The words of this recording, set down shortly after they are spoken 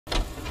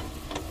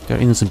There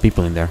are innocent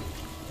people in there.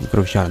 You could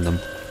have shot at them.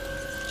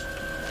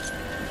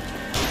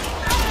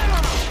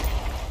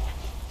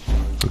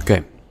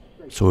 Okay,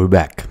 so we're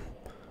back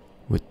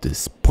with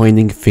this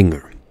pointing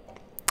finger.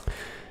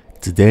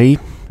 Today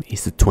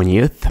is the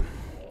 20th.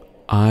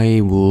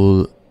 I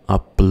will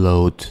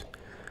upload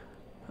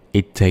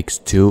It Takes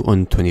Two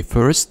on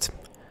 21st.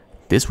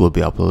 This will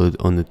be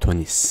uploaded on the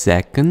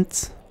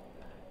 22nd,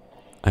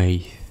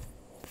 I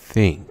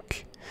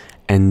think.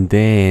 And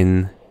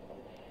then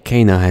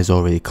Kana has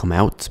already come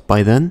out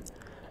by then.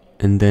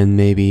 And then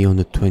maybe on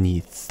the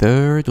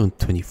 23rd, on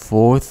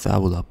 24th, I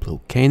will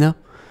upload Kana.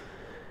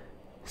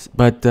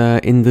 But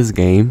in this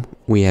game,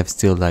 we have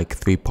still like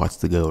 3 parts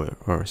to go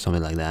or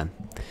something like that.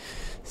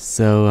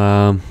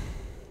 So,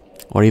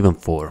 or even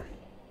 4.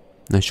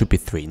 That should be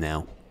 3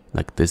 now.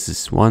 Like this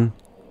is 1,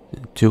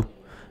 2,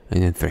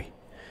 and then 3.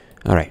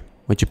 Alright,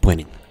 what you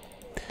pointing?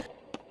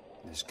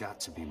 There's got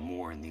to be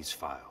more in these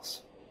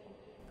files.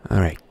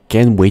 Alright,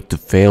 can't wait to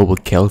fail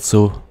with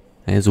Kelso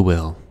as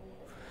well.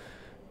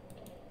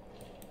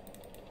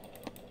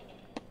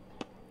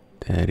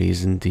 That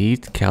is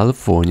indeed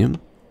California.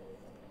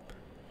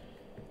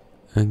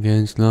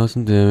 Against loss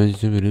and damage.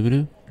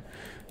 Do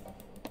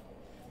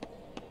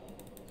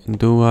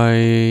I...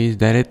 is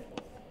that it?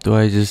 Do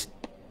I just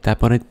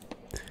tap on it?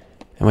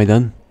 Am I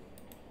done?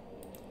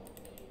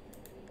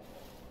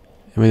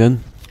 Am I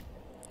done?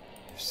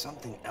 There's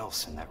something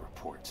else in that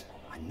report.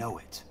 I know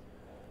it.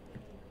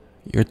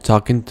 You're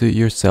talking to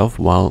yourself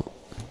while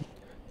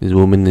this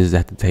woman is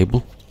at the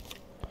table?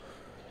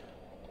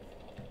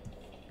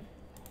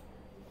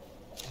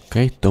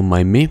 Okay, don't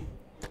mind me.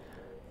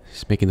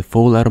 Just making a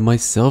fool out of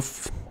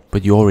myself.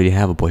 But you already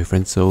have a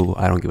boyfriend, so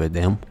I don't give a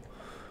damn.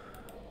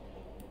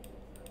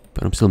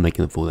 But I'm still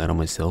making a fool out of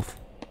myself.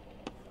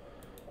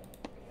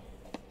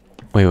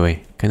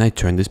 Wait. Can I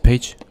turn this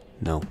page?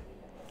 No.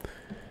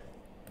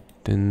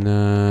 Then,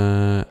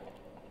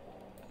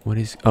 what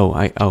is...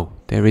 oh,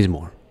 there is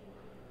more.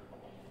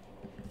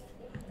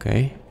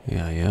 Okay,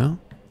 yeah.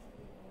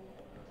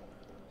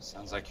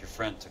 Sounds like your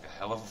friend took a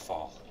hell of a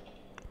fall.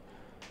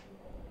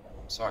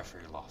 I'm sorry for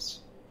your loss.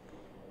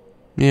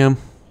 Yeah.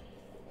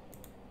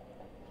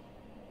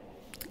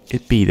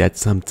 It be that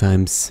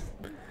sometimes.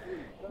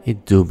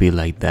 It do be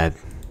like that.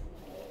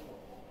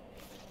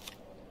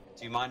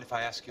 Do you mind if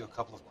I ask you a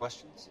couple of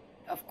questions?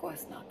 Of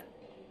course not.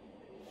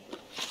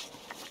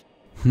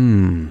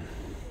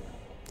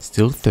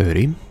 Still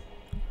 30.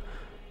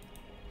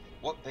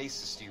 What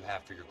basis do you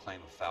have for your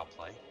claim of foul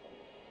play?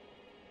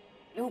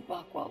 Lou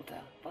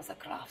Buckwalter was a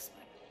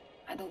craftsman.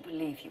 I don't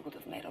believe he would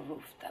have made a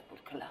roof that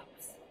would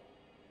collapse.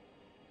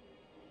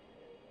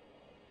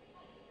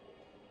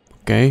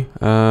 Okay,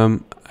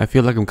 I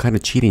feel like I'm kind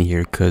of cheating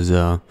here, cause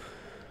I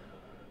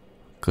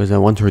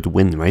want her to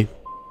win, right?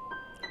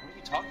 What are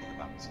you talking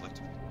about, Ms.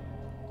 Lichtman?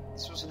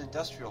 This was an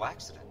industrial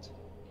accident.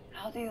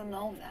 How do you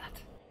know that?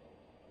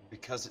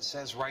 Because it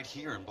says right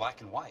here in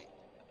black and white.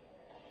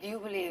 Do you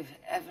believe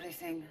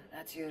everything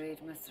that you read,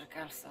 Mr.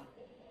 Kelso?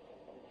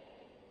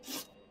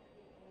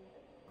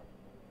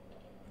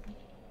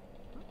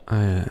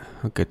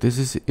 Okay, this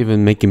is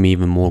even making me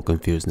even more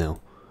confused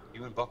now.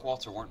 You and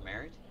Buckwalter weren't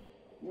married?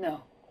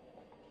 No.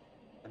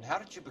 Then how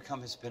did you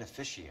become his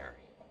beneficiary?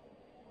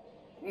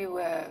 We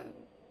were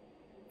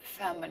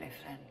family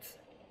friends.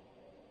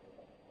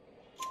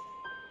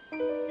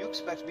 You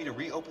expect me to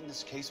reopen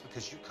this case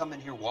because you come in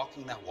here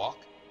walking that walk?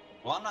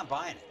 Well, I'm not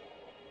buying it.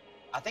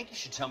 I think you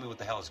should tell me what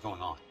the hell is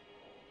going on.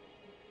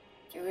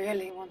 You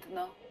really want to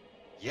know?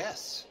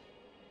 Yes.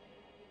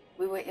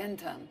 We were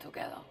interned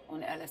together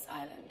on Ellis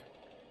Island.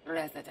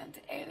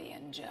 Resident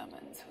alien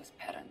Germans whose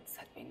parents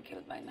had been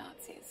killed by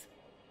Nazis.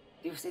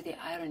 Do you see the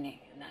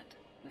irony in that,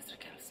 Mr.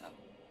 Kelso?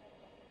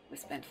 We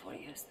spent 4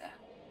 years there.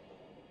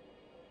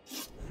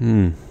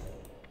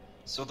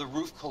 So the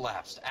roof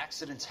collapsed,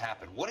 accidents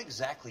happen. What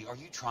exactly are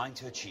you trying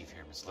to achieve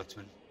here, Ms.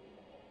 Lichtman?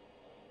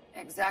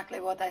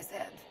 Exactly what I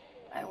said.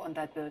 I want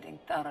that building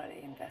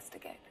thoroughly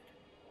investigated.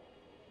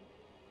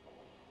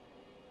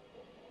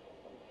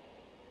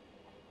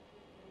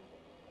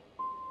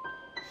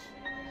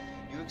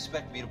 You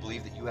expect me to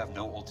believe that you have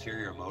no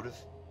ulterior motive?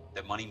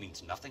 That money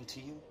means nothing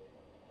to you?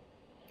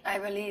 I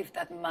believe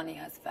that money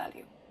has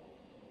value.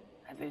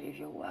 I believe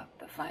your work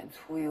defines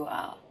who you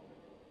are,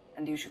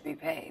 and you should be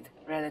paid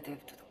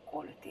relative to the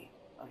quality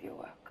of your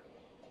work.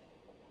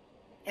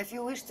 If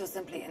you wish to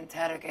simply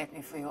interrogate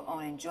me for your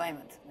own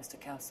enjoyment, Mr.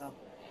 Kelso,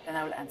 then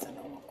I will answer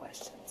no more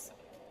questions.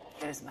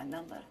 Here is my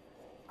number.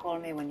 Call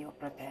me when you're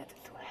prepared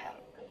to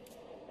help.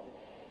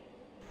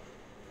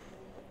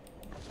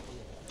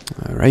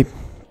 Alright,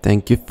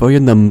 thank you for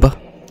your number.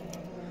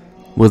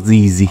 Was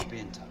easy. I'll be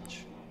in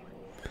touch.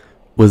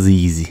 Was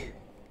easy.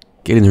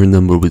 Getting her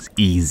number was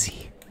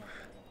easy.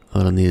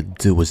 All I needed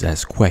to do was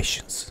ask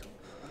questions.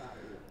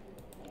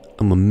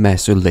 I'm a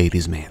master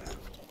ladies man.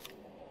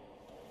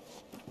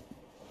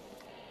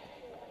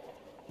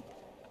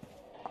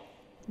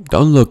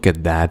 Don't look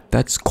at that.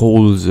 That's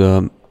Cole's,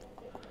 not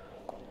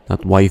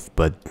wife,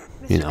 but,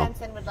 you Mr. know.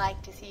 Benson would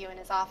like to see you in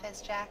his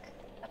office, Jack.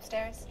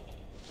 Upstairs.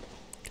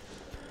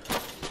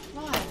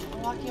 Why?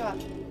 I'll lock you up.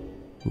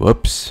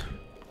 Whoops.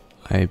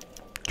 I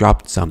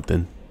dropped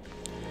something.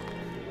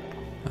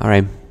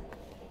 Alright.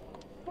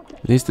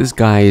 At least this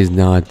guy is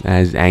not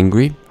as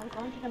angry,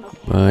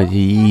 but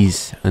he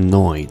is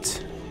annoyed.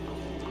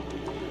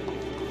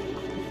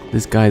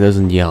 This guy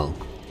doesn't yell.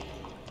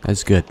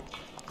 That's good.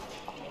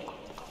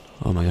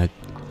 Oh my god.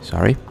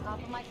 Sorry.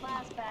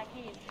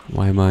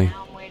 Why am I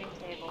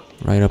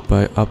right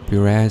up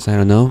your ass? I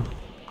don't know.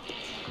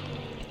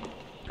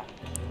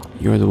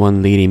 You're the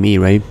one leading me,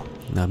 right?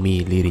 Not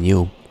me leading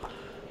you.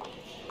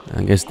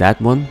 I guess that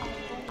one,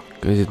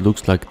 because it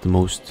looks like the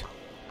most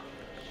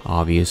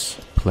obvious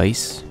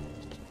place.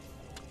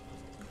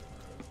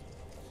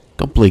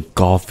 Don't play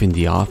golf in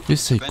the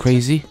office, are you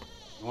crazy?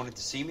 You wanted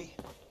to see me?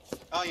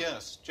 Oh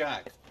yes,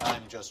 Jack.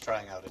 I'm just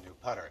trying out a new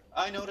putter.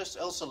 I noticed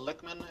Elsa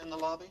Lickman in the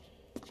lobby.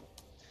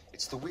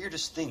 It's the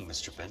weirdest thing,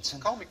 Mr.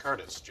 Benson. Call me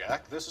Curtis,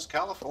 Jack. This is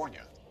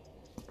California.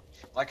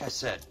 Like I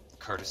said,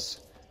 Curtis,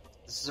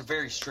 this is a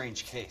very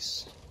strange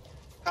case.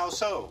 How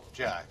so,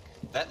 Jack?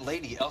 That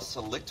lady, Elsa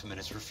Lichtman,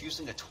 is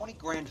refusing a 20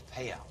 grand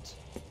payout.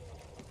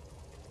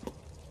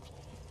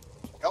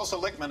 Elsa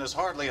Lickman is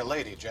hardly a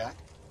lady, Jack.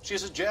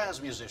 She's a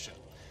jazz musician.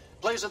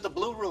 Plays at the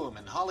Blue Room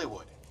in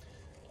Hollywood.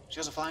 She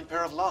has a fine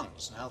pair of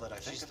lungs, now that I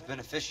think She's of the it.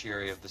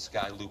 beneficiary of this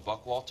guy, Lou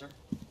Buckwalter.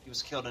 He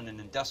was killed in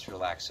an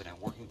industrial accident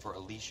working for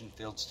Elysian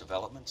Fields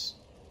Developments.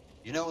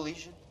 You know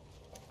Elysian?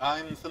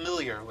 I'm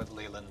familiar with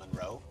Leland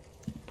Monroe.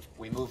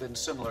 We move in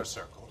similar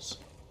circles.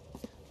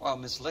 Well,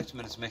 Miss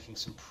Lichtman is making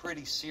some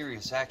pretty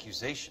serious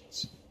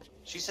accusations.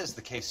 She says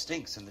the case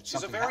stinks and that She's a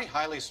something very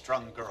highly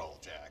strung girl,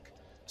 Jack.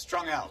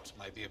 Strung out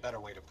might be a better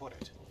way to put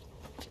it.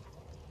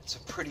 It's a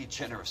pretty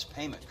generous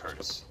payment,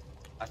 Curtis.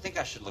 I think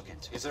I should look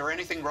into it. Is there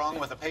anything wrong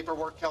with the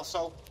paperwork,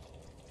 Kelso?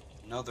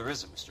 No, there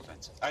isn't, Mr.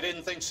 Benson. I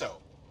didn't think so.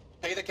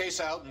 Pay the case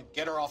out and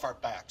get her off our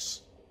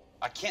backs.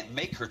 I can't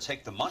make her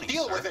take the money,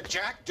 Deal sir. with it,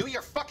 Jack. Do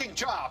your fucking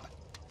job.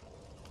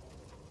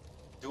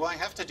 Do I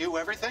have to do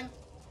everything?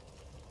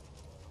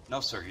 No,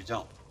 sir, you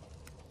don't.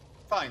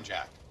 Fine,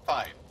 Jack.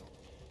 Fine.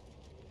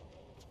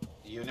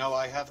 You know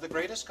I have the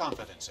greatest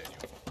confidence in you.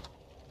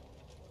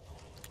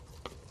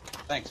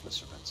 Thanks,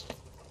 Mr. Benson.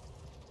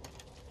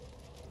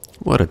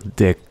 What a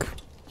dick.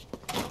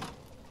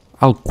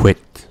 I'll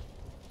quit.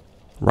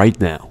 Right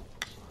now.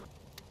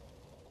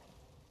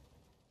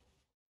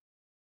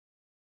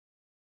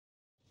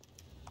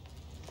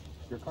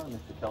 Your car,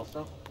 Mr.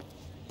 Kelso?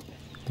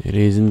 It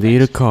is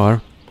indeed a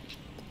car.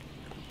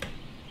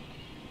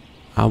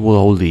 I will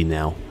hold E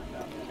now.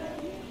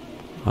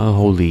 I'll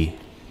hold E.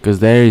 Because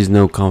there is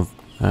no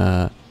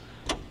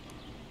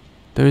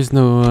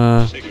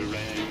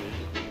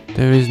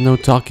there is no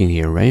talking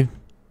here, right?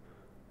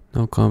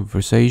 No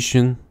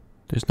conversation.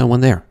 There's no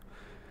one there.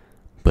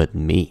 But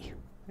me.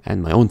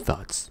 And my own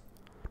thoughts.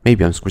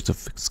 Maybe I'm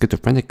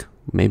schizophrenic.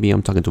 Maybe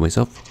I'm talking to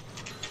myself.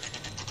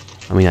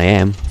 I mean, I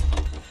am.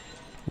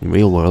 In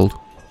real world.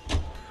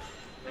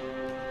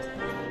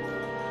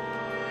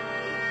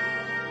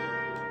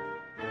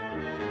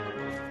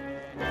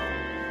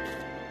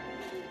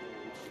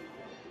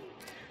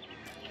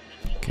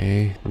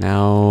 Okay,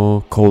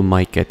 now Cole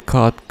might get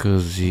caught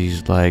because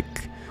he's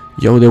like,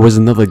 yo, there was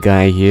another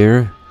guy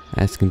here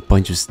asking a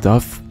bunch of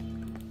stuff.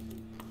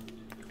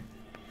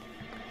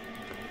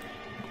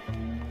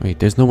 Wait,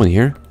 there's no one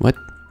here? What?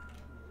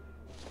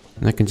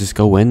 And I can just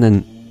go in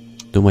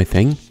and do my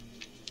thing?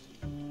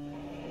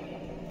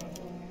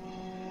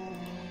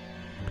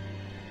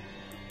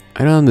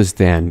 I don't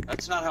understand.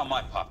 That's not how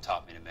my pop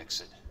taught me to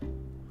mix it.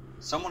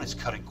 Someone is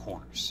cutting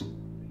corners.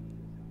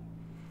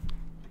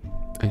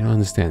 I don't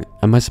understand.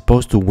 Am I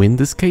supposed to win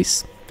this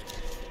case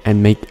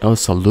and make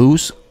Elsa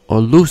lose,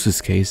 or lose this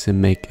case and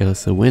make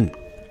Elsa win?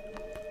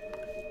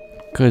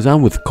 Cause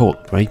I'm with Cole,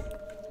 right?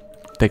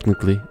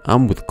 Technically,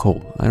 I'm with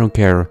Cole. I don't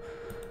care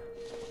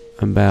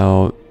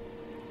about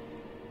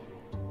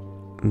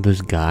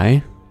this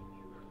guy.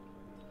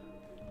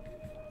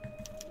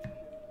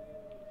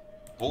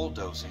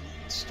 Bulldozing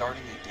and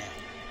starting again.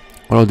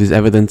 All this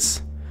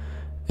evidence,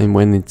 and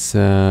when it's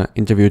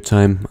interview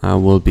time, I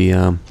will be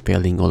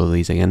failing all of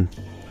these again.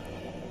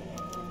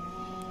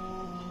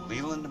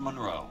 Leland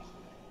Monroe,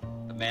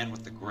 the man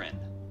with the grin.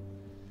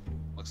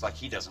 Looks like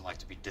he doesn't like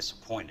to be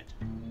disappointed.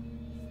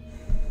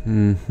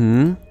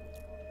 Mm-hmm.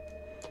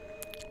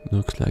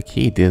 Looks like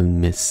he didn't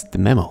miss the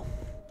memo.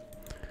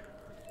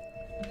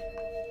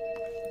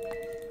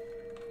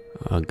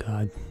 Oh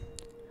god.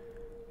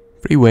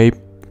 Freeway.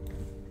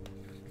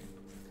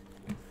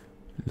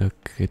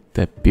 Look at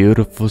that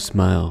beautiful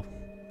smile.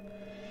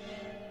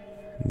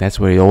 That's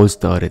where it all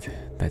started.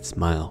 That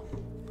smile.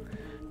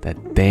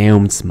 That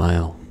damn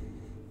smile.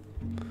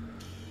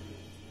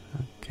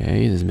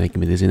 Okay, this is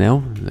making me dizzy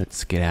now.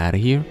 Let's get out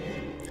of here.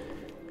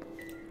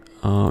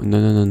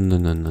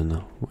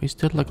 No. We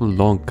still like a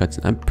long cuts.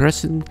 I'm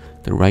pressing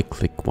the right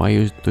click.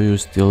 Why do you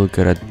still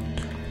gotta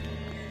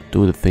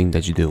do the thing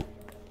that you do?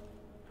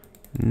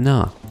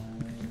 No.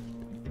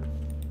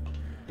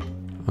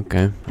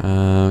 Okay.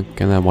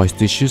 Can I wash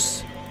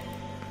dishes?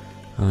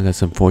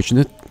 That's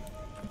unfortunate.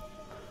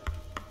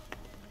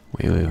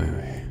 Wait.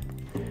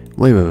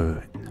 Wait.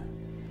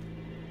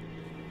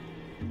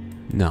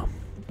 No.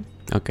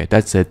 Okay,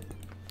 that's it.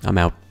 I'm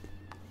out.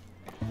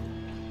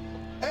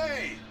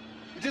 Hey!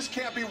 You just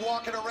can't be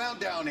walking around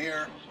down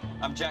here.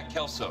 I'm Jack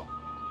Kelso,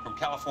 from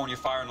California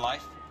Fire and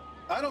Life.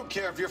 I don't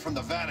care if you're from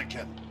the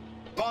Vatican.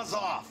 Buzz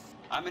off!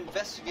 I'm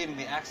investigating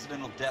the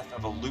accidental death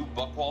of a Lou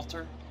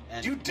Buckwalter,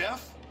 and... You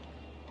deaf?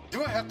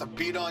 Do I have to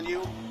beat on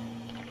you?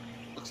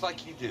 Looks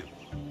like you do.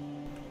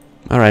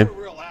 Alright, You're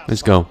a real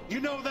let's asshole. go.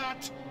 You know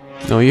that?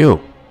 No, you.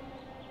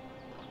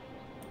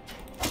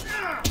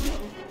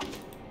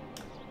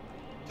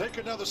 Take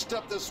another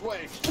step this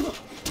way.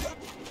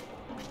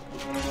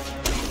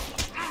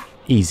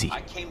 Easy.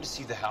 I came to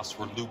see the house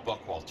where Lou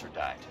Buckwalter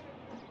died.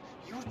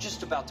 You were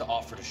just about to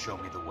offer to show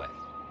me the way.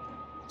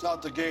 It's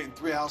out the gate and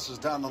 3 houses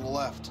down on the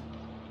left.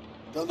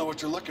 Don't know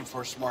what you're looking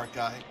for, smart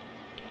guy.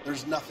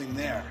 There's nothing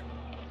there.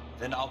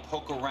 Then I'll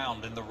poke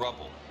around in the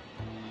rubble.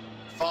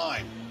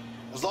 Fine.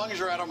 As long as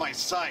you're out of my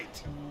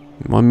sight.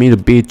 You want me to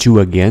beat you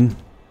again?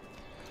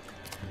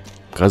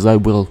 Cause I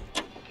will.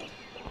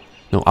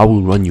 No, I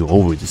will run you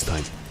over this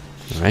time.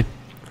 Alright?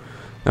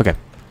 Okay.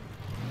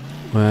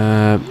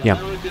 Yeah.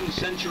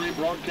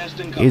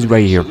 He's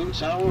right here.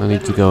 No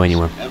need to go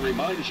anywhere.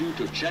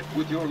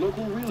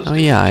 Oh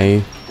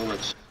yeah,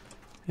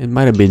 it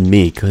might have been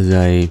me, cause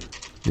I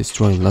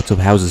destroyed lots of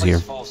houses here.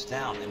 Falls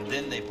down and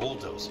then they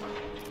bulldoze it.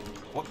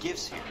 What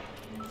gives here?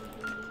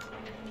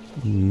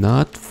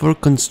 Not for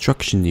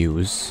construction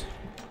use.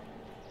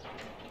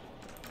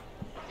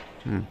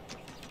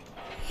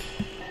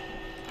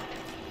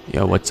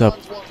 Yo, what's up?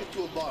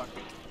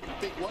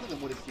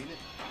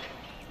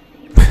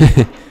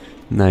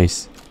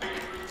 Nice.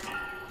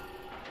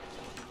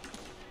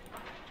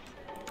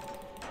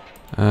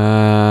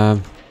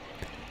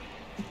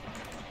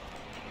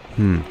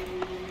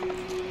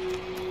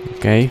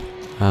 Okay.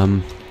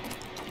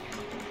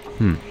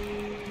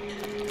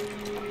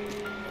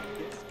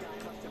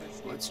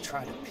 Let's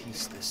try to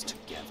piece this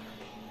together.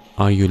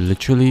 Are you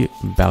literally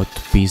about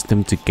to piece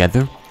them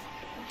together?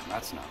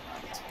 That's not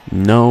right.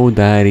 No,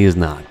 that is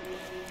not.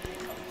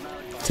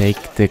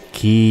 Take the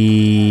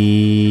key...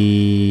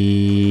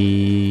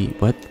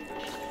 What?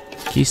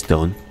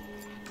 Keystone?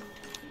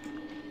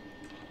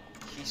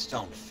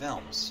 Keystone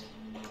Films.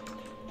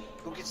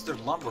 Who gets their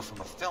lumber from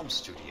a film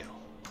studio?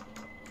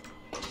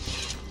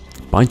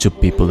 Bunch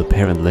of people,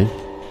 apparently.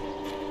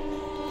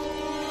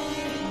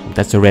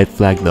 That's a red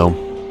flag, though.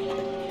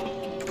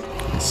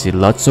 I see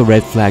lots of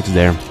red flags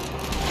there.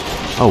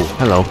 Oh,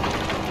 hello.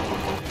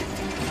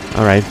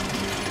 Alright.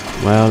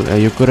 Well,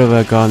 you could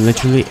have gone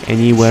literally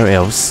anywhere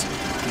else.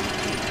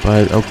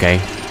 But,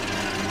 okay.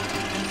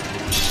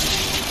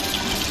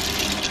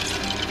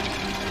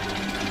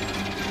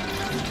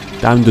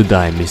 Time to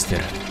die,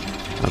 mister.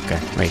 Okay,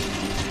 wait.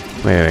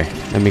 Wait.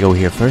 Let me go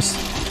here first.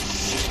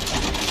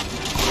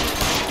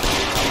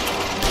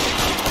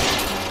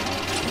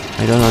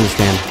 I don't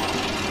understand.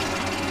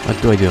 What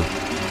do I do?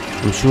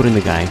 I'm shooting the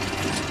guy.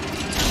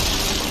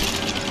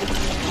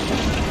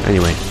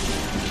 Anyway.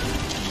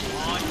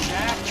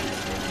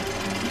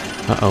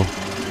 Uh-oh.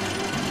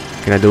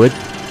 Can I do it?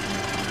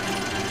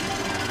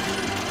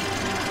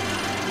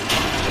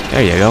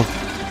 There you go.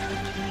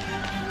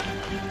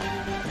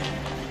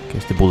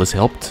 Guess the bullets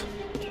helped.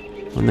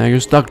 Well, now you're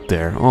stuck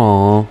there.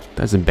 Oh,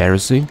 that's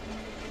embarrassing.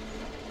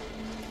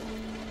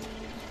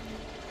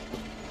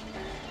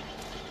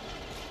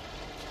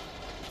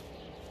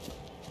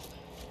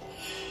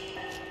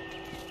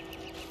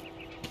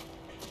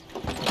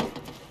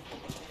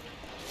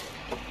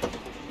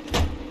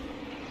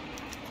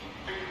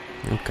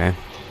 Okay.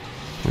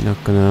 We're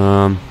not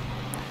gonna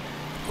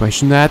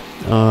question that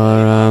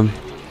or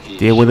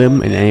deal with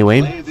him in any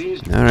way.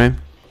 Alright.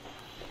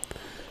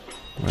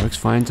 Works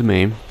fine to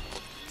me.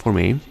 For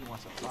me.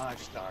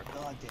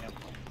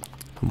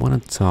 I wanna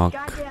talk.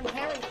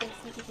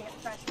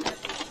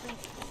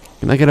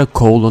 Can I get a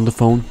cold on the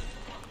phone?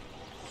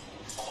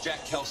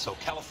 Jack Kelso,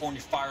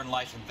 California Fire and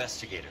Life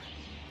investigator.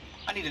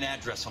 I need an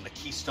address on the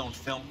Keystone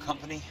Film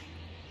Company.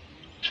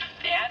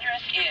 The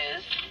address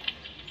is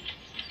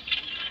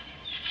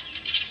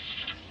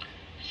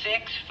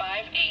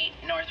 658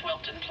 North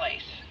Wilton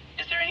Place.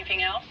 Is there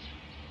anything else?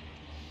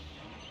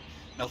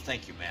 No,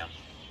 thank you, ma'am.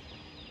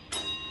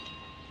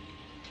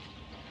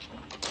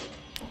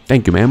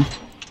 Thank you, ma'am.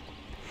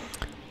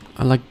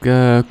 I like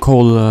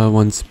cold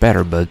ones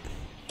better, but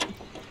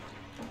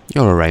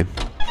you're alright.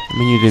 I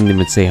mean, you didn't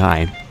even say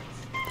hi.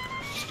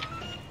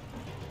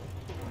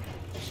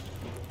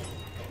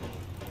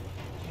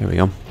 Here we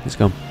go. Let's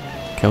go.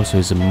 Kelso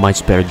is a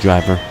much better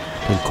driver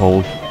than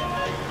Cole.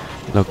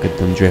 Look at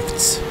them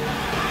drifts.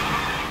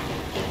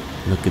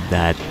 Look at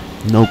that.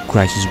 No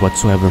crashes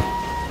whatsoever.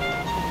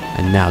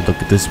 And now look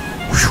at this.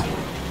 Whew.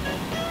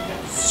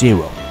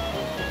 0.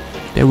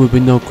 There will be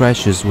no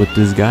crashes with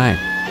this guy.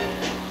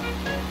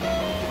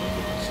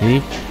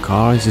 See?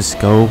 Cars just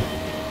go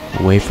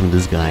away from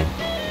this guy.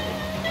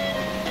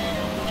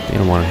 They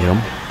don't want to hit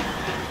him.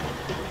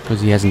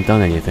 Because he hasn't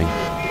done anything.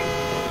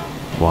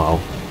 Wow.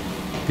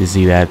 You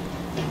see that?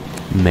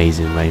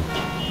 Amazing, right?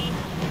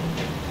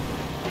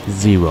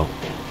 0.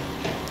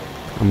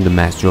 I'm the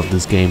master of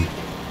this game.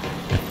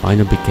 I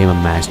finally became a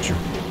master.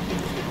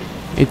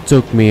 It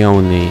took me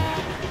only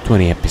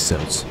 20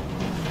 episodes.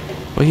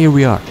 But here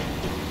we are.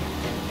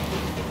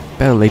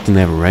 Better late than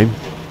never, right?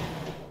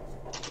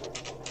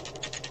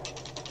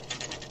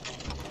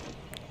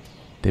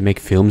 They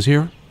make films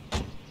here?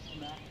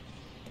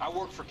 I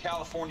work for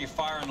California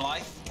Fire and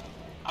Life.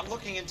 I'm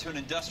looking into an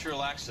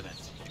industrial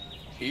accident.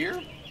 Here?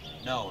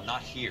 No,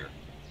 not here.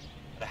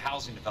 At a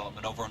housing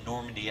development over on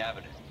Normandy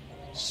Avenue.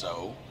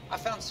 So? I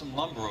found some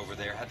lumber over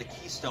there, had the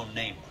Keystone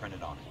name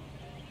printed on it.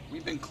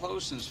 We've been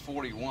closed since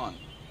 '41.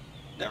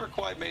 Never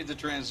quite made the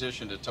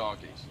transition to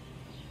talkies.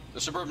 The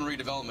Suburban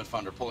Redevelopment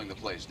Fund are pulling the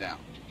place down.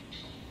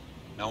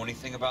 Know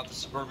anything about the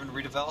Suburban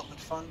Redevelopment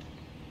Fund?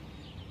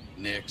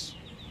 Nix.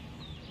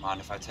 Mind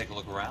if I take a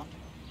look around?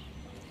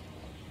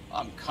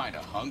 I'm kinda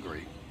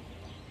hungry.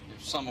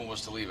 If someone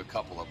was to leave a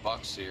couple of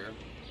bucks here,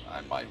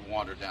 I might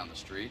wander down the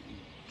street and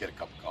get a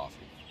cup of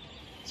coffee.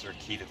 Is there a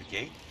key to the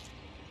gate?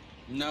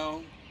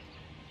 No.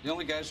 The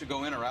only guys who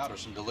go in or out are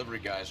some delivery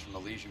guys from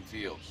Elysian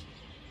Fields.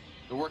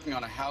 They're working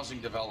on a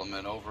housing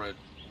development over at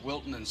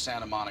Wilton and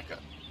Santa Monica.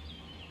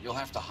 You'll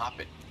have to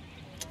hop it.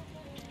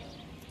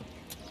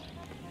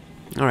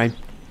 Alright,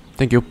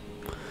 thank you.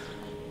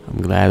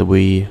 I'm glad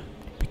we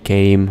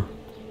came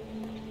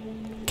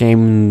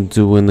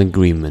to an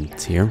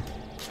agreement here.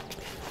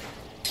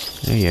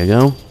 There you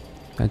go.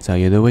 That's how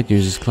you do it.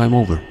 You just climb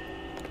over.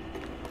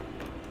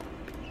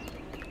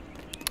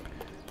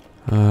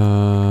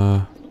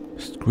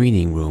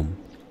 Screening room.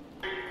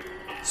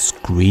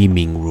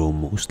 Screaming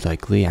room, most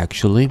likely,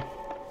 actually.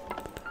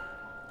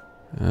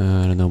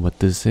 I don't know what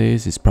this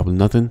is. It's probably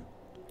nothing.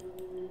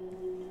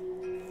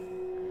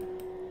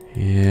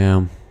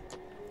 Yeah.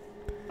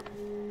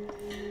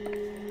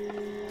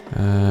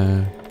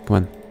 Come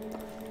on.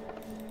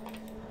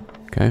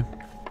 Okay.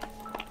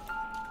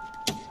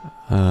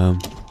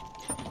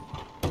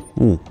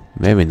 Ooh,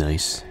 very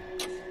nice.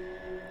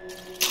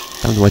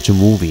 Time to watch a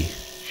movie.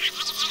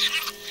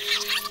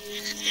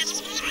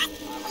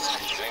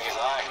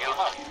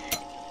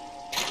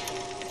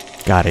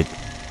 Got it.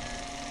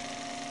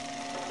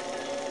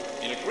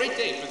 In a great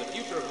day for the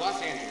future of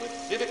Los Angeles,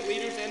 civic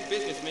leaders and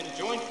businessmen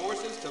joined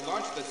forces to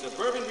launch the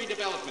Suburban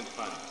Redevelopment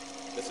Fund.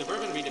 The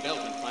Suburban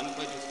Redevelopment Fund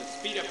pledges to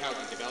speed up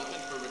housing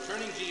development for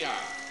returning GI.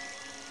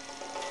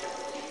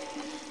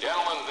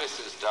 Gentlemen, this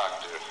is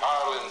Dr.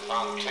 Harlan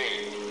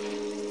Fontaine.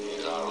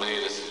 He's our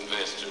latest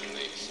investor in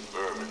the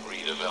Suburban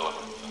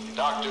Redevelopment Fund.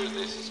 Doctor,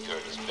 this is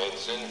Curtis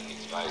Benson.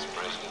 He's Vice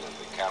President of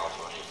the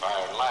California Fire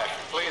and Life.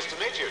 Pleased to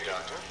meet you,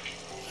 Doctor.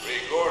 Ray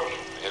Gordon,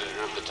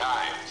 editor of the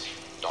Times.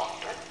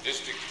 Doctor.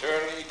 District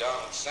Attorney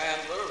Don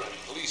Sandler and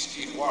Police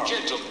Chief Warren.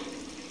 Gentlemen,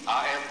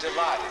 I am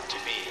delighted to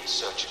be in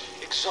such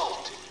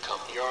exalted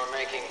company. You're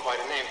making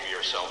quite a name for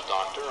yourself,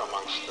 Doctor,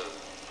 amongst the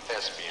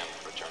thespian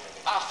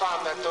fraternity. I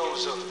find that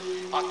those of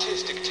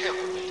artistic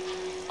temperament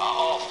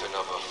are often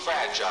of a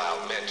fragile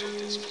mental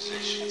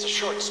disposition. It's a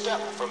short step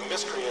from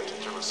miscreant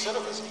to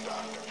recidivism,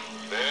 Doctor.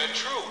 Very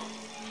true.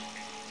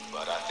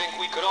 But I think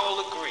we could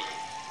all agree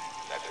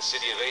that the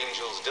City of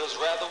Angels does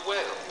rather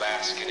well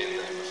basking in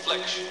the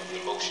reflection of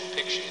the motion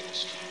picture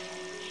industry.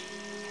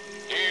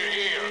 Hear,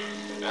 hear.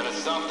 And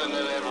it's something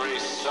that every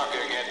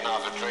sucker getting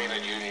off a train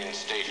at Union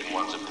Station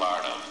wants a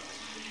part of.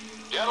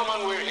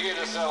 Gentlemen, we're here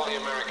to sell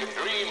the American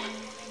dream,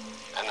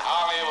 and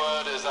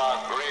Hollywood is our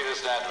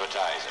greatest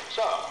advertiser.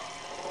 So,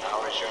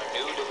 how is your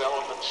new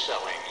development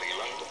selling,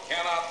 Leland?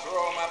 Cannot throw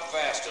them up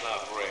fast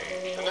enough,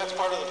 Ray. And that's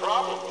part of the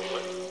problem,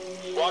 Leland.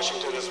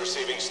 Washington is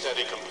receiving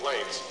steady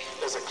complaints.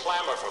 There's a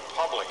clamor for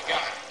public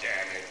God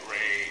damn it,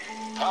 Ray.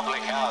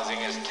 Public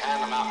housing is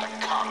tantamount to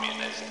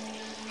communism.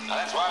 Now,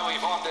 that's why we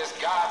fought this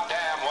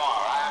goddamn war.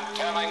 I'm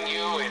telling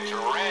you, it's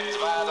Reds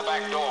by the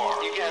back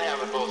door. You can't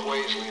have it both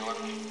ways,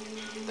 Leland.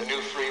 The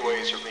new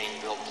freeways are being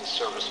built to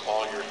service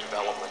all your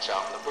developments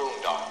out in the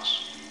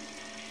boondocks.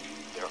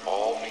 They're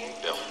all being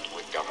built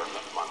with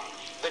government money.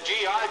 The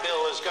GI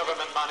Bill is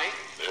government money.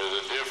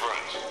 There's a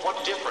difference.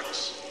 What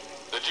difference?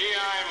 The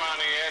GI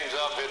money ends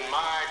up in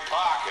my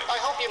pocket. I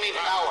hope you mean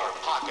our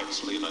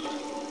pockets, Leland.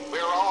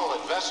 We're all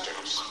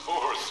investors. Of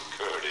course,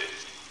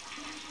 Curtis.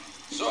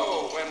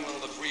 So, when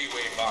will the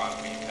freeway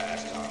bond be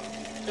passed on?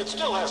 It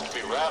still has to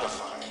be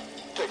ratified.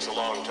 It takes a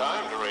long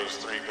time to raise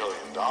 $3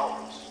 billion.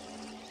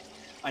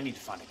 I need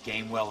to find a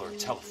game well or a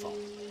telephone.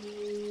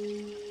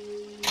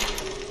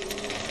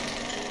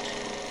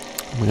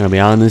 I'm gonna be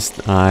honest,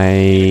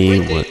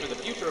 I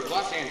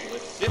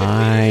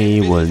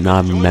will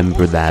not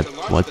remember that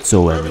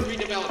whatsoever.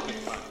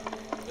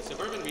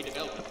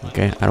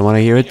 Okay, I don't want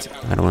to hear it.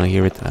 I don't want to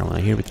hear it. I don't want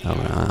to hear it.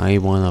 I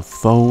want a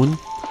phone,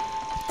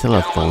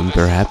 telephone,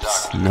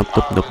 perhaps. Nope,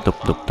 nope, nope,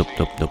 nope, nope, nope,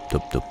 nope, nope,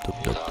 nope, nope,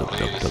 nope,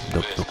 nope, nope,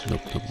 nope, nope,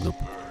 nope, nope, nope.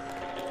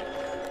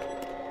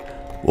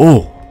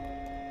 Oh,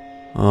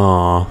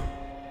 oh,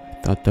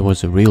 thought that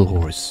was a real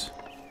horse.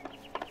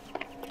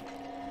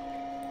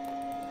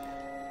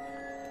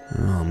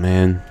 Oh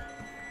man,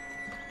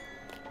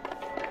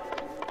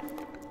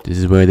 this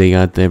is where they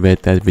got the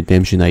Red Dead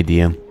Redemption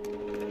idea,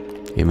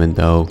 even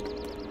though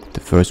the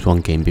first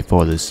one came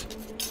before this.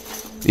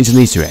 It's an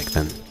Easter egg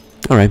then.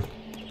 Alright.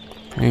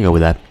 I can go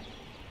with that.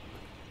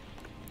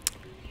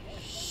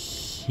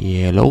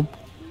 Yellow.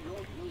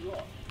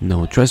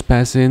 No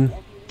trespassing.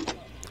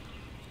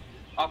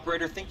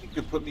 Operator, think you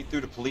could put me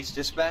through to police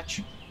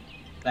dispatch?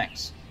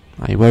 Thanks.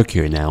 I work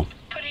here now.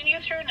 Putting you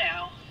through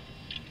now.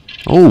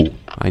 Oh,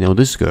 I know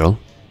this girl.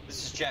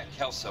 This is Jack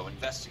Kelso,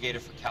 investigator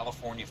for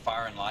California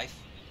Fire and Life.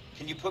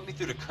 Can you put me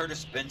through to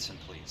Curtis Benson,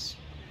 please?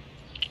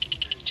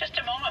 Just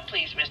a moment,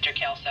 please, Mr.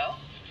 Kelso.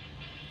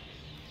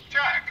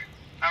 Jack,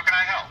 how can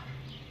I help?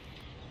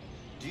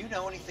 Do you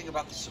know anything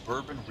about the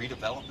Suburban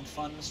Redevelopment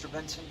Fund, Mr.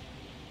 Benson?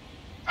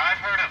 I've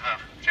heard of them,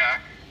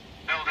 Jack.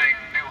 Building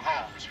new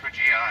homes for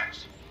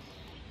GIs.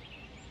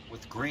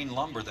 With green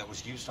lumber that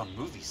was used on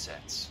movie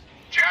sets.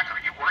 Jack,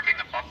 are you working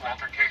the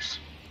Buckwalter case?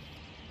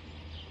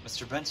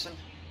 Mr. Benson,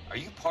 are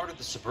you part of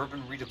the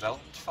Suburban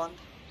Redevelopment Fund?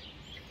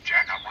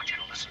 Jack, I want you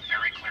to listen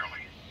very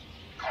clearly.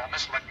 Call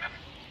Miss Lickman.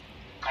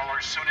 Call her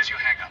as soon as you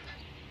hang up.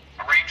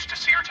 Arrange to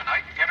see her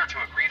tonight and get her to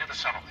agree to the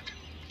settlement.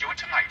 Do it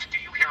tonight, do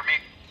you hear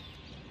me?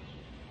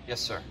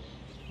 Yes, sir.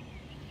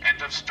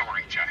 End of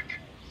story, Jack.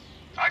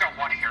 I don't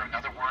want to hear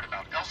another word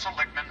about Elsa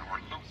Lickman or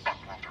Luke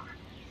Buckwalter.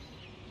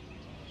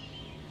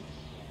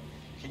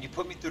 Can you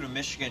put me through to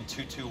Michigan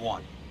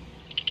 221?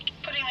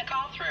 Putting the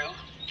call through.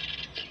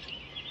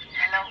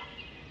 Hello?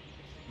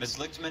 Ms.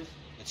 Lichtman,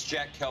 it's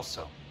Jack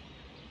Kelso.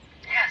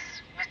 Yes,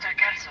 Mr.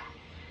 Kelso.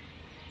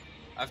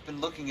 I've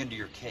been looking into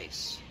your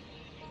case.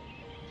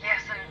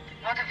 Yes, and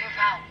what have you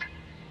found?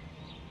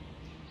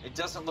 It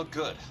doesn't look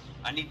good.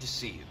 I need to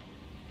see you.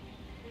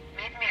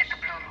 Meet me at the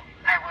Blue Room.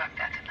 I work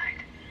there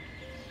tonight.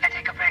 I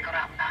take a break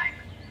around 9.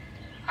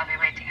 I'll be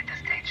waiting at the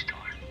stage door.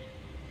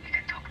 We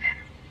can talk then.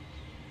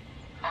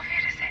 Auf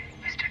Wiedersehen,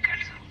 Mr.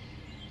 Kelso.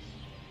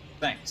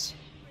 Thanks.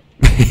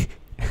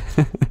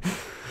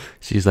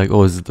 She's like,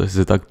 oh, it's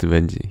seductive,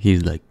 and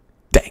he's like,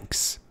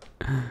 thanks.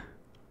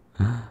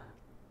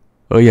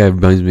 Oh yeah, it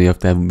reminds me of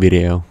that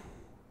video.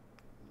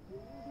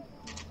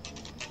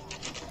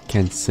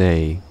 Can't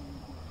say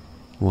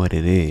what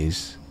it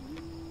is.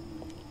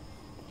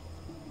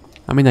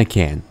 I mean, I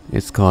can.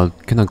 It's called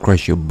Cannot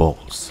Crush Your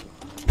Balls.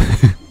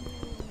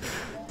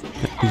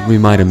 It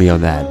reminded me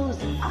of that.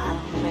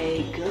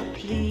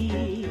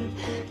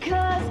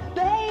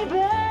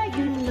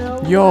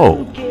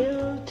 Yo!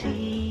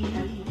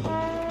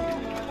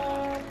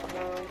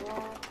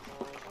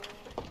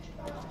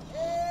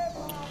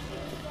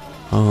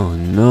 Oh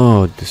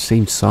no, the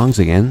same songs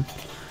again.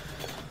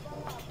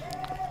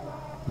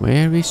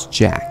 Where is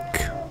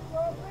Jack?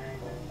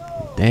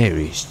 There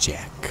is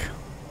Jack.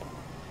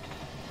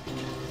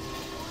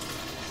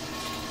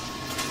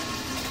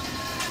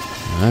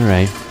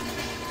 Alright.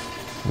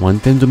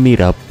 Want them to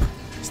meet up.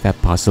 Is that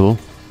possible?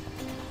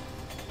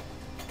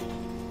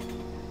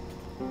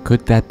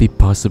 Could that be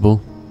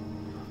possible?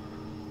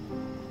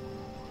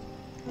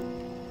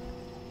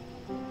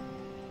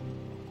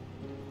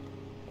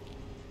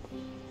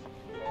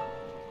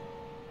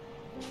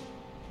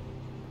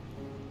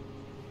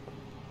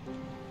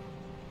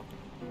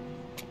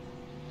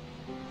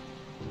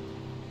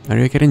 Are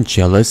you getting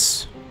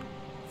jealous?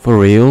 For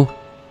real?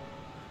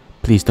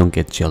 Please don't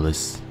get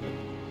jealous.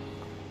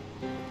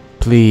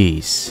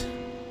 Please.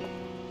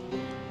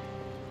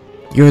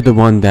 You're the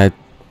one that...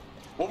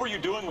 What were you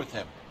doing with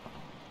him?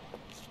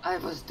 I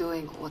was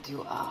doing what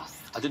you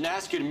asked. I didn't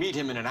ask you to meet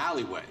him in an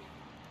alleyway.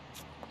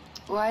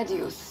 Why do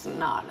you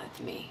snarl at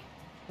me?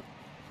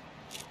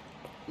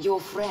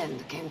 Your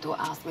friend came to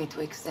ask me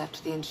to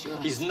accept the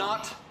insurance. He's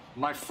not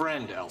my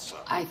friend, Elsa.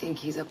 I think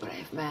he's a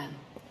brave man,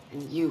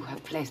 and you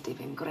have placed him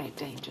in great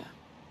danger.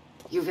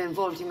 You've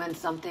involved him in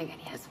something,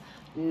 and he has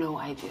no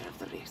idea of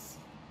the risk.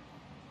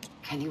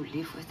 Can you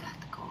live with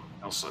that, Cole?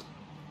 Elsa,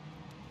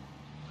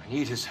 I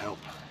need his help.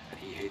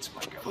 He hates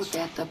my guts.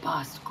 Forget the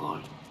past,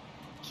 Cole.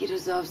 He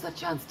deserves a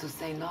chance to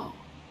say no.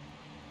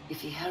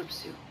 If he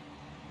helps you,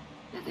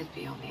 let it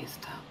be on his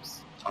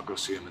terms. I'll go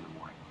see him in the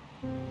morning.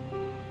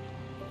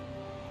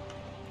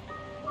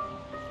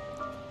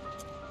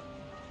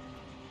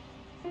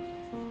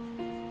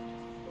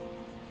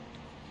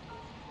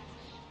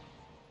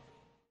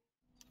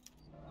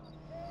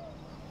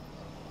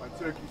 My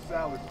turkey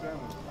salad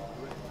sandwich.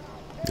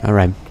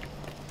 Alright.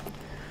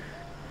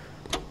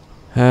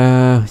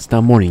 It's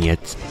not morning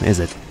yet, is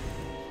it?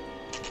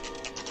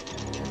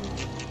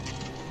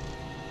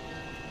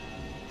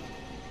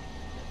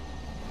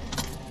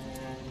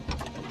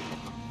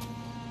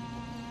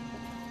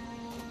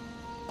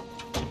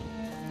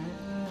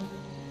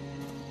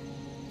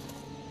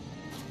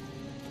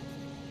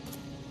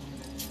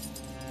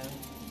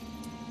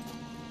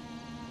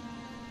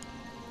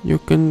 You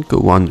can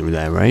go under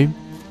that, right?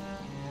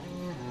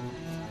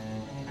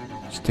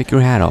 Just take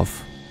your hat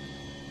off.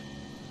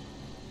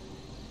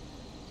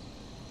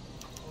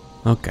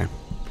 Okay,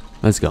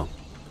 let's go.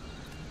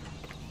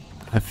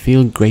 I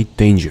feel great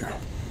danger.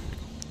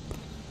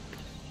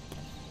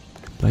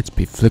 Lights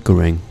be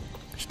flickering.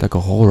 It's like a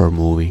horror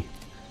movie.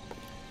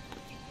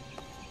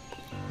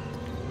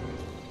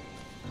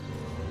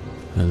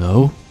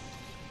 Hello?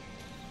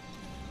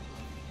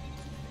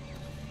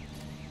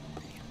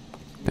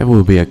 That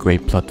would be a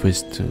great plot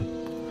twist too.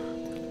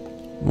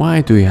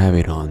 Why do you have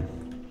it on?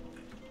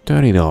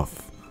 Turn it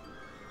off.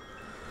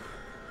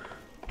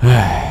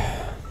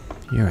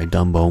 You're a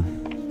Dumbo.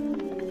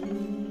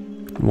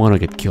 You wanna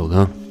get killed,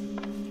 huh?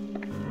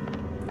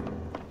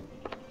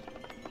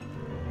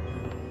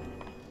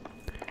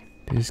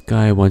 This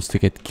guy wants to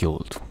get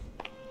killed.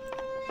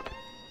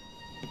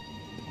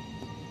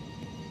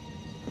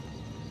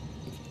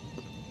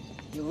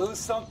 You lose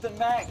something,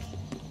 Mac?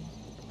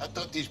 I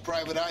thought these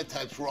private eye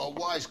types were all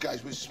wise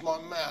guys with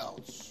smart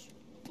mouths.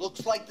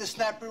 Looks like the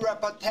snappy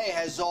repartee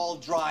has all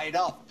dried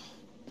up.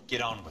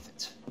 Get on with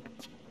it.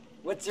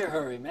 What's your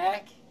hurry,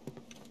 Mac?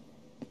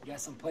 You got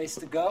some place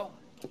to go?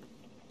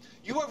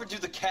 You ever do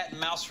the cat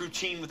and mouse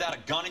routine without a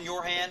gun in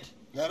your hand?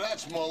 Now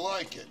that's more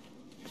like it.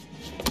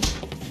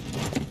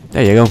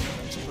 There you go.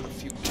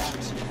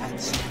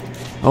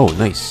 Oh,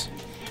 nice.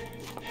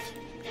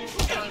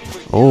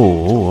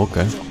 Oh,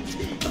 okay.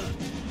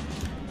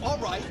 All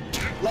right,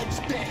 let's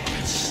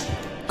dance.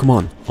 Come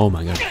on. Oh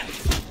my god.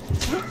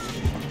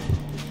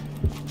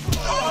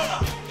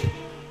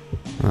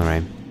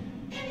 Alright.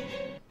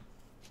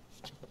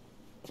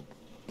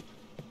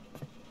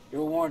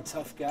 You're a worn,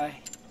 tough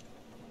guy.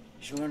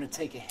 You should learn to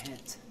take a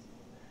hint.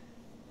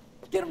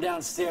 Get him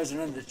downstairs and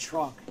into the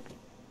trunk.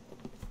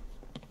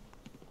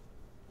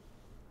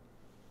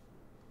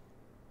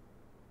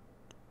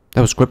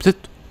 That was scripted?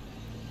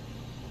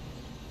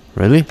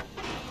 Really?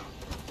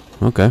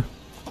 Okay.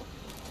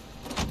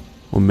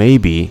 Or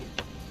maybe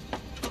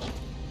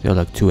there are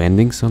like two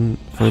endings on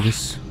for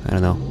this. I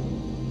don't know.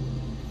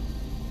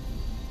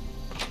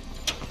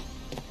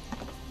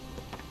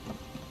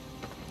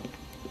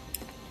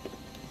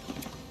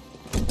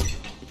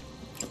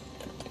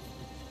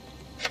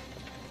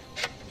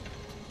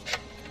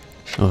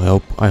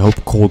 Oh, I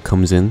hope Cole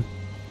comes in,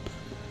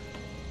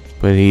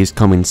 but he's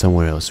coming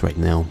somewhere else right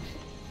now.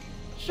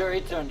 Sure,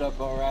 he turned up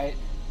all right.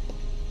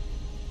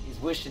 He's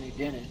wishing he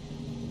didn't.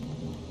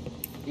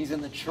 He's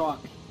in the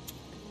trunk.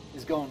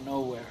 He's going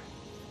nowhere.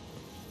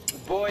 The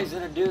boys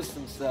introduced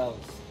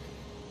themselves.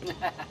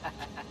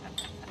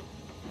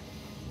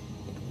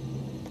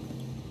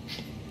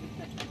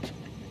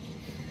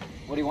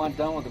 What do you want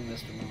done with him,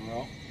 Mr.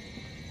 Monroe?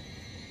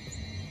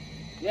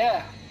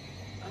 Yeah,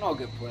 I know a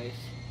good place.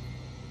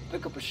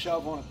 Pick up a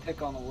shovel and a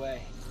pick on the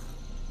way.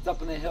 It's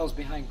up in the hills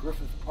behind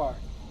Griffith Park.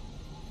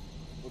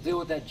 We'll deal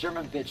with that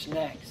German bitch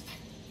next.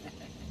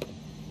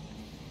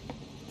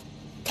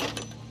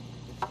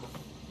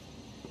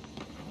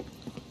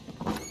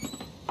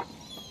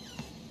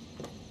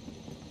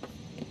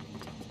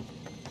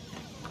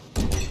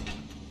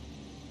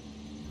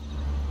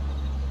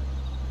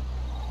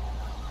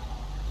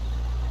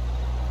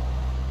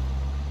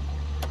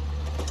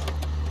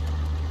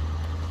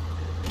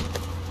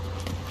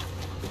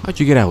 How'd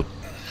you get out?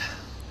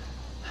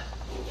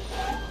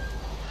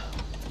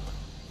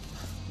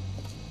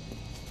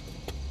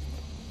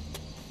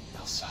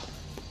 Elsa.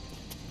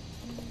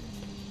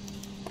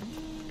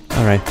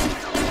 Alright.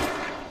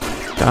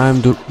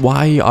 Time to...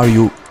 Why are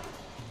you...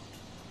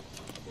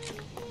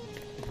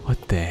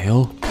 What the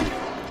hell?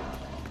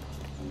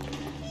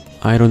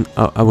 I don't...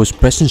 I was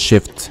pressing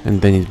shift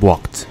and then it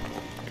walked.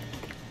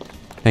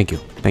 Thank you.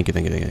 Thank you,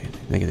 thank you, thank you,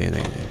 thank you, thank you,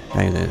 thank you,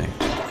 thank you,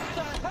 thank you.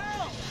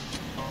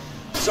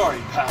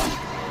 Sorry, pal.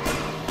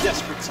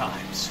 Desperate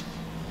times.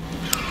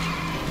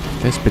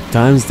 Desperate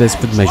times,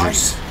 desperate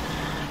measures.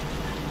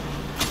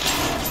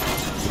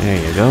 There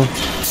you go.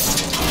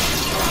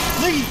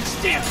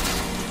 Please, damn it.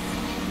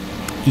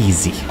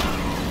 Easy.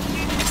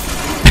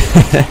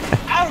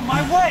 Out of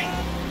my way!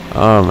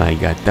 Oh my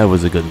god, that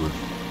was a good one.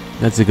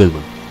 That's a good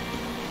one.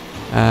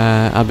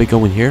 I'll be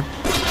going here.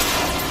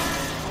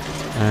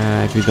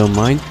 If you don't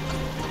mind.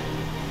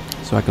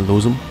 So I can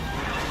lose him.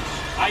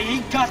 I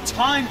ain't got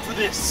time for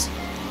this!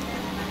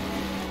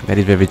 That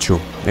is very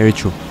true. Very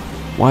true.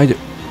 Why do...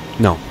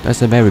 No,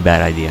 that's a very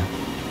bad idea.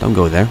 Don't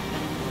go there.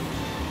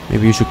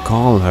 Maybe you should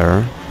call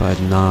her, but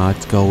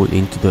not go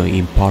into the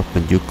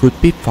apartment. You could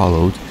be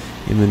followed,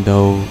 even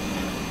though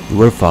you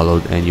were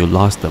followed and you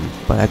lost them.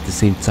 But at the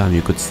same time,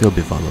 you could still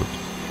be followed.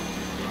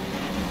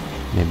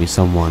 Maybe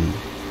someone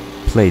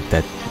played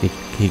that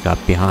he got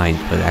behind,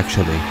 but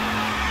actually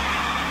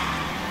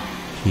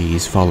he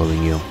is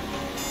following you,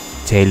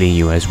 tailing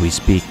you as we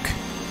speak.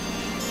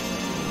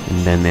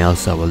 And then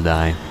Elsa will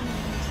die.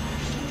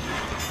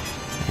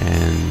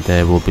 And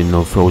there will be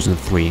no Frozen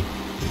 3.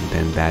 And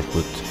then that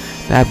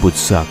would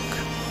suck.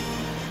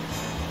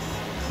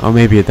 Or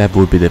maybe that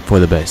would be for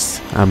the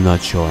best. I'm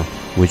not sure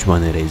which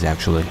one it is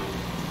actually.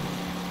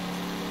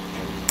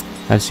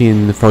 I've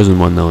seen the Frozen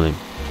one only.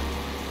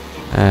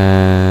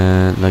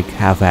 Like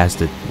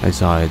half-assed it. I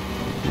saw it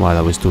while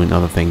I was doing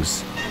other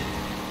things.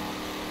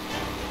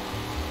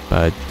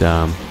 But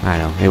I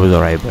don't know, it was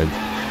alright, but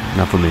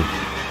not for me.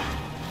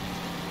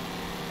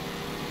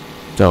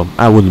 So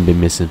I wouldn't be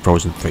missing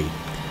Frozen 3.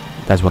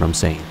 That's what I'm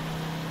saying.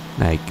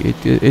 Like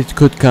it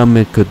could come,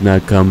 it could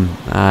not come.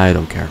 I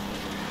don't care.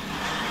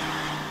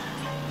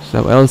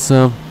 So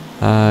Elsa,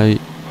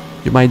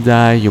 you might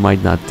die, you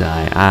might not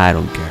die. I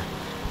don't care.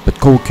 But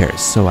Cole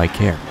cares, so I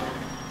care.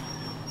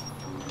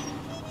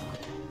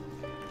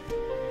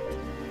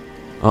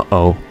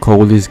 Uh-oh,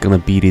 Cole is gonna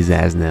beat his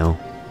ass now.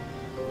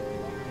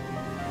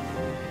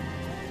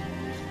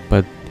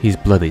 But he's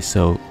bloody,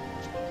 so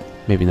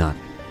maybe not.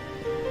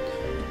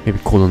 Maybe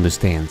Cole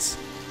understands.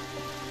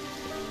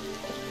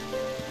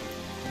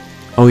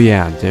 Oh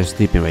yeah, they're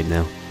sleeping right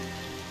now.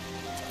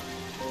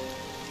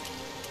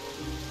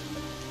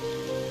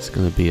 It's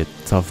gonna be a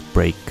tough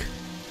break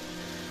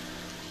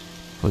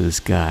for this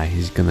guy.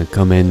 He's gonna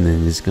come in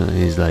and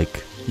he's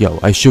like, yo,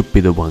 I should be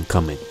the one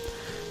coming.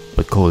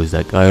 But Cole is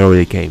like, I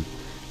already came.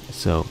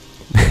 So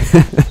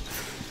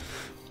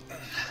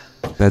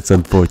that's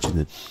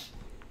unfortunate.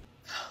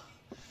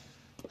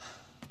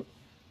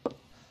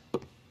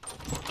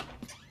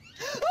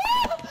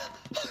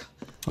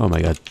 Oh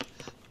my god.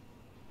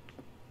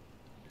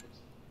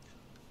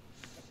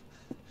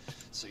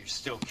 So you're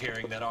still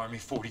carrying that Army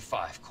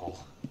 45, Cole?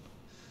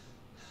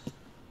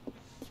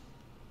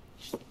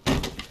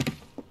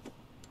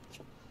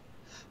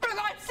 For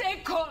God's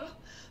sake, Cole!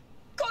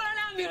 Call an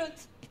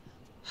ambulance!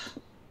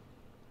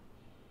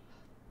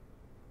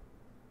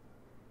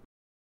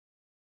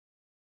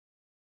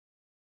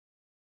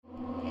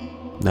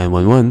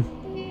 "911?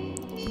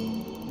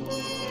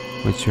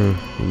 What's your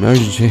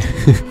emergency?"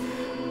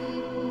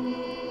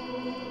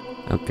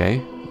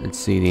 Okay, let's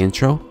see the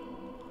intro.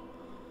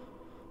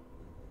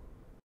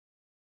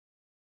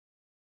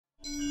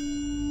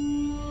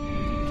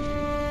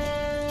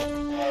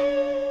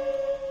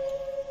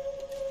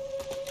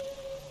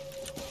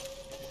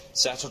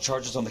 Satchel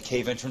charges on the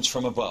cave entrance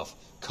from above.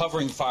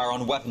 Covering fire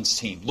on weapons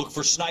team. Look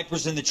for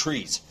snipers in the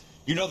trees.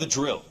 You know the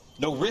drill.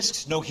 No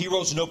risks, no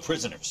heroes, no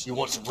prisoners. You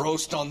want some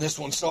roast on this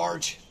one,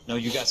 Sarge? No,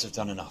 you guys have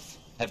done enough.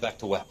 Head back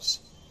to Webb's.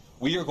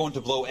 We are going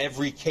to blow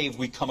every cave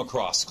we come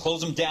across. Close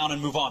them down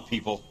and move on,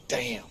 people.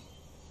 Damn.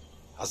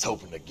 I was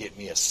hoping to get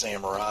me a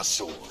samurai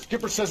sword.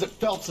 Skipper says that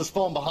Phelps has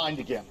fallen behind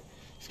again.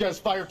 He's got his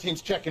fire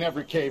teams checking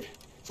every cave.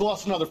 He's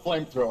lost another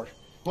flamethrower.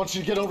 He wants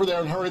you to get over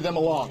there and hurry them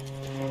along.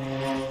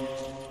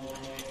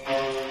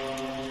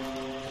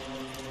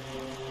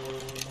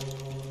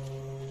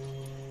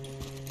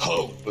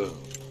 Ho, boom.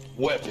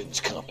 Weapons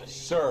company.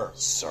 Sir.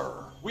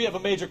 Sir. We have a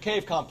major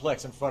cave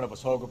complex in front of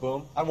us,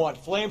 Hogaboom. I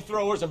want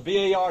flamethrowers and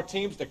BAR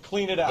teams to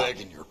clean it out.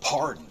 Begging your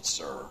pardon,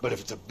 sir. But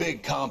if it's a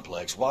big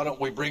complex, why don't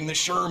we bring the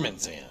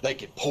Shermans in? They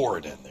could pour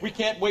it in there. We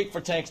can't wait for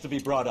tanks to be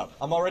brought up.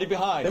 I'm already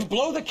behind. Then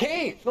blow the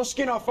cave. No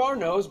skin off our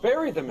nose.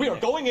 Bury them. We are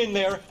going in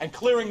there and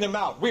clearing them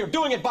out. We are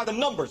doing it by the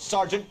numbers,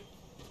 Sergeant.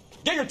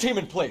 Get your team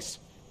in place.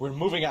 We're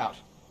moving out.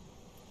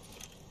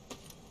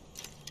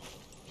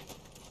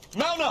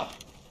 Mount up!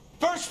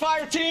 First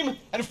fire team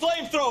and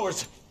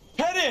flamethrowers.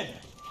 Head in!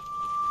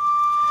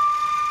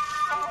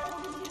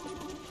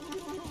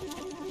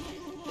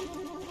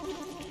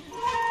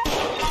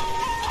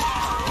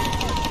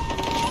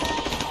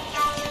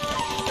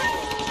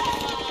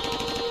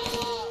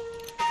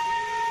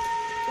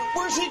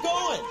 Where's he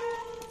going?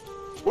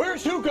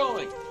 Where's who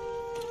going?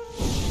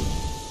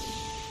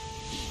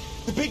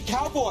 The big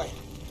cowboy.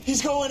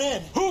 He's going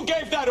in. Who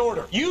gave that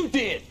order? You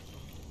did.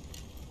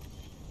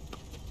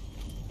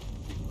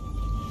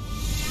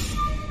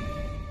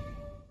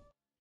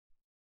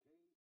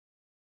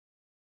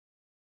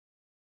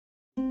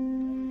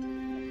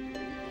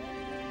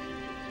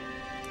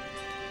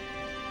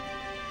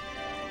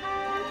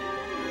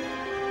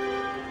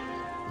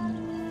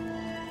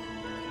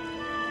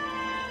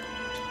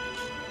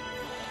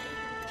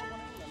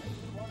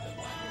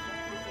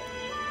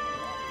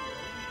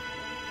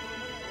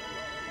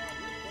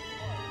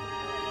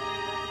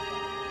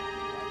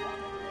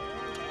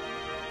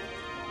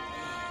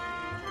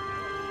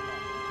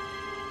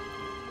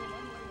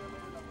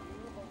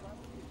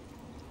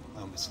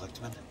 Miss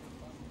Lichtman.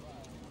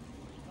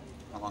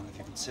 How long have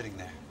you been sitting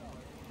there?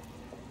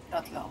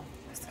 Not long,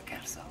 Mr.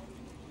 Kelso.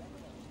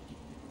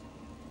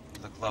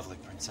 You look lovely,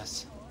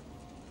 Princess.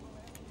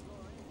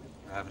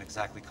 You haven't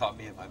exactly caught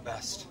me at my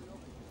best.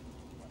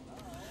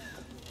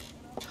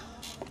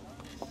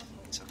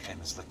 It's okay,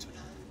 Miss Lichtman.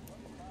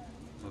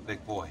 I'm a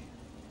big boy.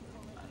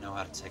 I know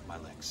how to take my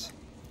licks.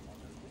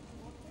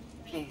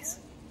 Please,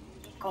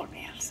 call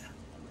me Elsa.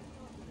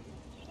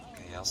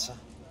 Okay, Elsa?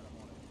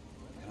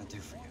 What can I do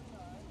for you?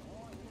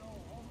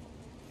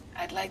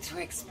 I'd like to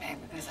explain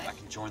because I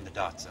can join the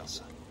dots,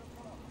 Elsa.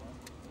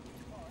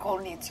 Cole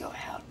needs your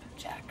help,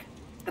 Jack.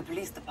 The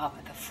police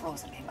department have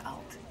frozen him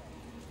out.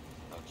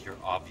 Look, you're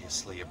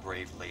obviously a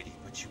brave lady,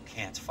 but you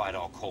can't fight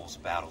all Cole's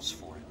battles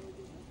for him.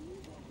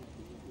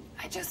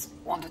 I just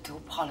wanted to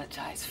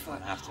apologize for... You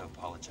don't have to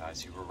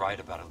apologize. You were right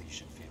about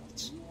Elysian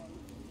Fields.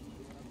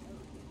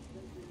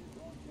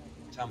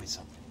 Tell me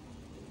something.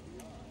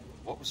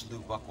 What was Lou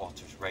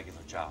Buckwalter's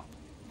regular job?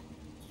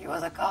 He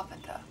was a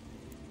carpenter.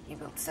 He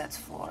built sets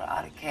for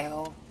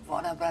RKO,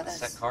 Warner Brothers.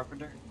 Set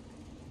carpenter?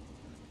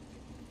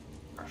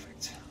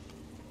 Perfect.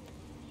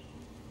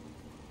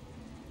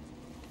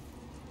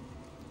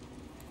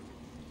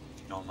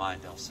 If you don't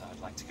mind, Elsa, I'd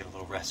like to get a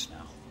little rest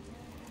now.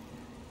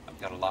 I've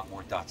got a lot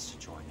more dots to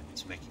join, and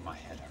it's making my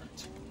head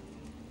hurt.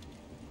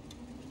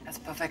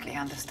 That's perfectly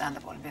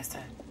understandable, Mr.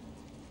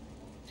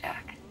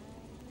 Jack.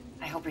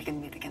 I hope we can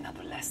meet again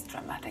under less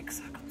dramatic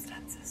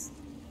circumstances.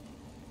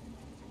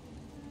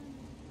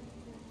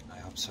 I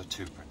hope so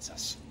too,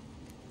 Princess.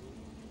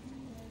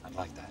 I'd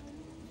like that.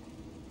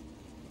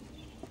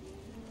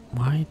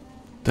 Why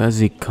does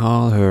he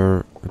call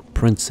her a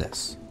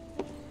princess?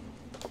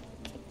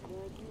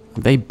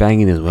 Are they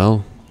banging as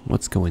well?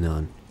 What's going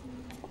on?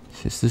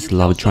 Is this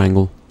love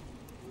triangle?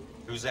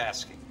 Who's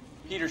asking?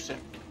 Peterson,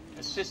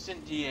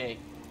 Assistant DA.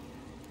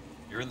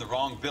 You're in the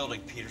wrong building,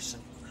 Peterson.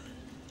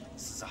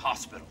 This is a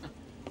hospital.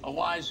 A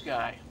wise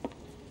guy.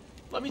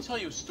 Let me tell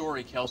you a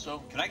story,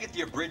 Kelso. Can I get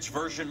the abridged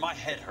version? My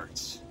head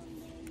hurts.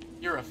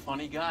 You're a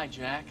funny guy,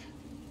 Jack.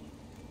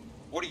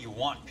 What do you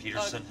want,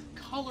 Peterson? A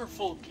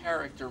colorful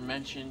character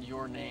mentioned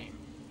your name.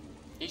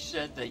 He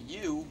said that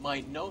you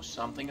might know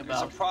something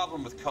about... There's a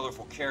problem with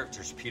colorful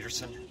characters,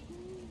 Peterson.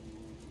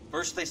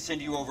 First they send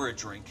you over a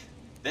drink,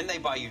 then they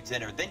buy you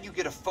dinner, then you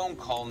get a phone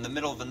call in the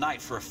middle of the night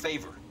for a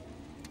favor.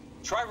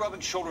 Try rubbing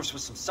shoulders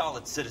with some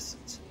solid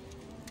citizens.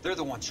 They're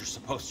the ones you're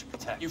supposed to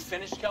protect. You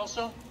finished,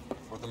 Kelso?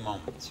 For the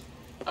moment.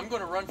 I'm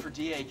going to run for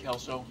DA,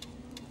 Kelso.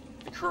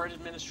 The current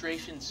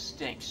administration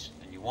stinks.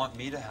 And you want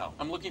me to help?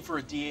 I'm looking for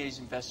a DA's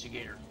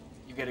investigator.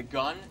 You get a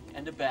gun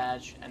and a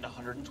badge and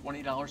 $120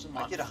 a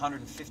month. I get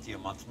 $150 a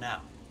month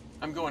now.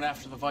 I'm going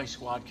after the Vice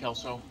Squad,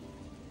 Kelso.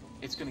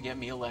 It's going to get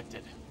me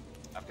elected.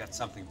 I've got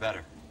something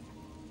better.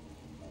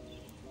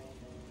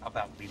 How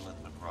about Leland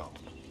Monroe?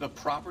 The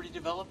property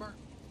developer?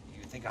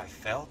 You think I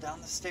fell down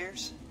the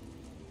stairs?